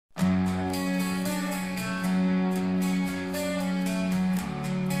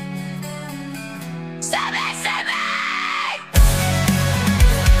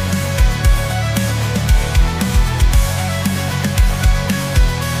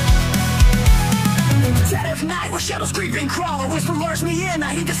shadows creeping, crawl. A whisper lures me in,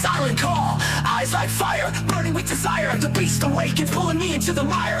 I heed the silent call. Eyes like fire, burning with desire. The beast awakens, pulling me into the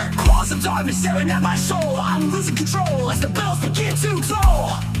mire. Claws of darkness staring at my soul. I'm losing control as the bells begin to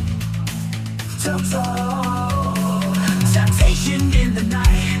toll. Temptation in the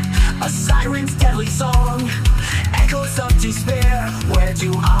night, a siren's deadly song. Echoes of despair, where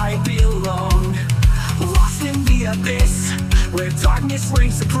do I belong? Lost in the abyss, where darkness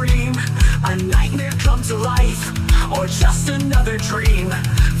reigns supreme. A nightmare come to life, or just another dream.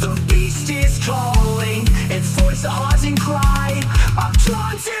 The beast is calling, its voice a haunting cry. I'm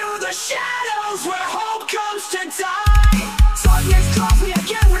drawn to the shadows, where hope comes to die. Darkness calls me, I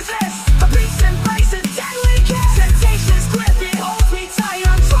can't resist. The beast embraces deadly kiss. Temptation's grip, it holds me tight.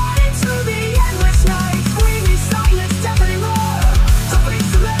 I'm drawn into the endless night. Screaming silence, deafening roar. The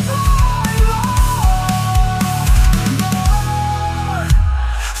beast lives more.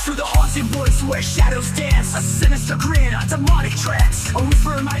 Through the haunted woods where shadows dance, a sinister grin, a demonic trance. A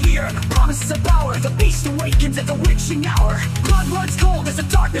whisper in my ear, promises of power. The beast awakens at the witching hour. Blood runs cold as the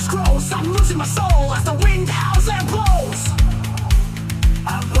darkness grows. I'm losing my soul as the wind howls and blows.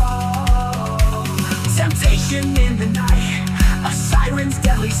 Temptation in the night, a siren's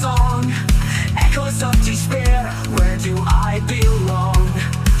deadly song. Echoes of despair, where do I belong?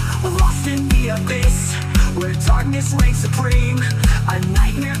 Lost in the abyss, where darkness reigns supreme. A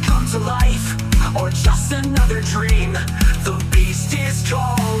nightmare comes to life, or just another dream. The beast is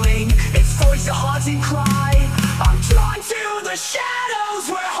calling, its voice a haunting cry. I'm drawn to the shadows,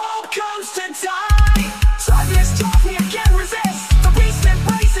 where hope comes to die. Darkness draws me, I can't resist. The beast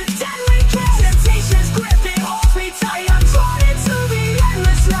embraces deadly kiss. Temptation's grip, it holds me tight. I'm drawn into the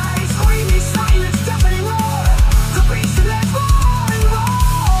endless night. Screaming silence, deafening roar. The beast lives more and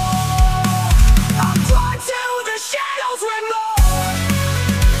more. I'm drawn to the shadows with more.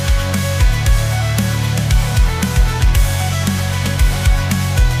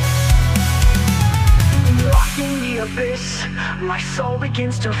 Lost in the abyss, my soul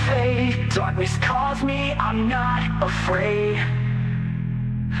begins to fade. Darkness calls me, I'm not afraid.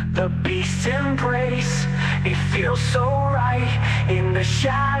 The beast's embrace, it feels so right. In the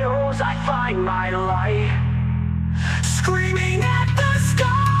shadows I find my light. Screaming at the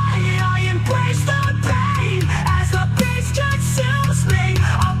sky, I embrace the pain. As the beast consumes me,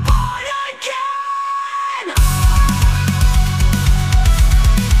 I'm born again.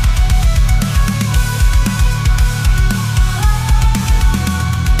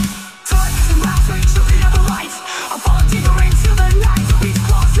 Darkness surrounds me, choosing at the light. I'm falling deeper into the night. The beast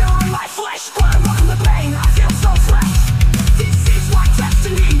claws down on my flesh, but I'm welcome the pain. I feel so fresh. This is my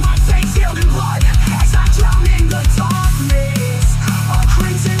destiny, my fate's healed in blood. As I drown in the darkness, a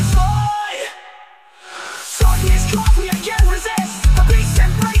crimson flood. Darkness calls me, I can't resist. The beast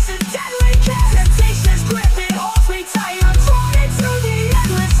embraces deadly kiss. Temptation's grip, it holds me tight. I'm drawn into the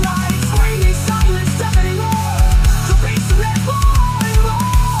endless night. Screaming silence, deafening roar. The beast lives more and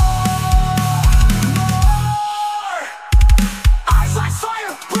more. Eyes like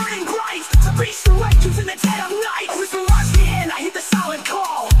fire, burning bright. The beast awakens in the dead of night. Whisper runs me in, I hear the silent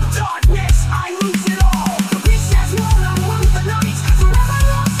call. Darkness, I lose it all. The beast has won, I'm one with the night. Forever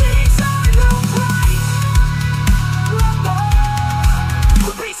lost in eternal plight.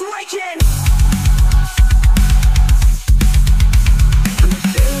 The beast awakens. The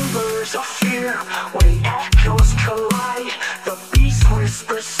timbers of fear, when echoes collide. The beast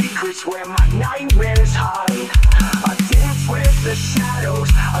whispers secrets where my nightmares hide. A dance with the shadows,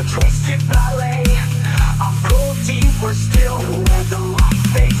 a twisted ballet. I'm pulled deeper still, where the light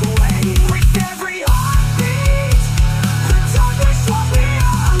fades away. With every heartbeat, the darkness draws me.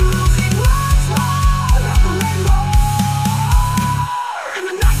 I'm losing what's more and more. And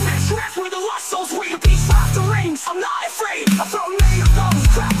the nightmare traps where the lost souls wait. The beast laughs the rings, I'm not afraid. I throw many of those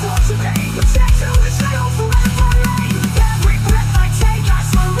cracked walls of pain. The check to the shadows forever reign. Every breath I take, I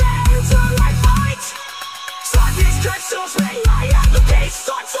surrender my fight. Darkness consumes me, I am the beast.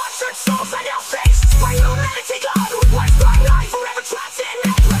 Untortured souls I now face. My humanity gone, replaced by night. Forever trapped in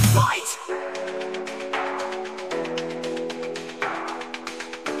endless fight.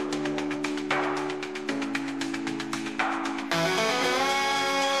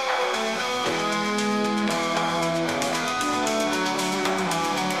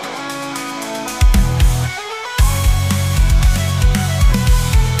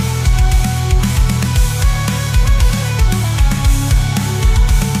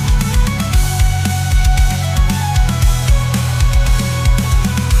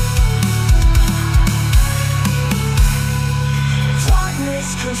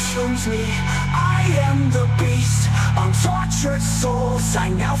 Consumes me, I am the beast. On tortured souls I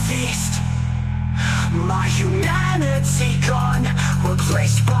now feast. My humanity gone,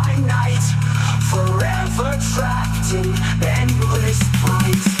 replaced by night, forever trapped in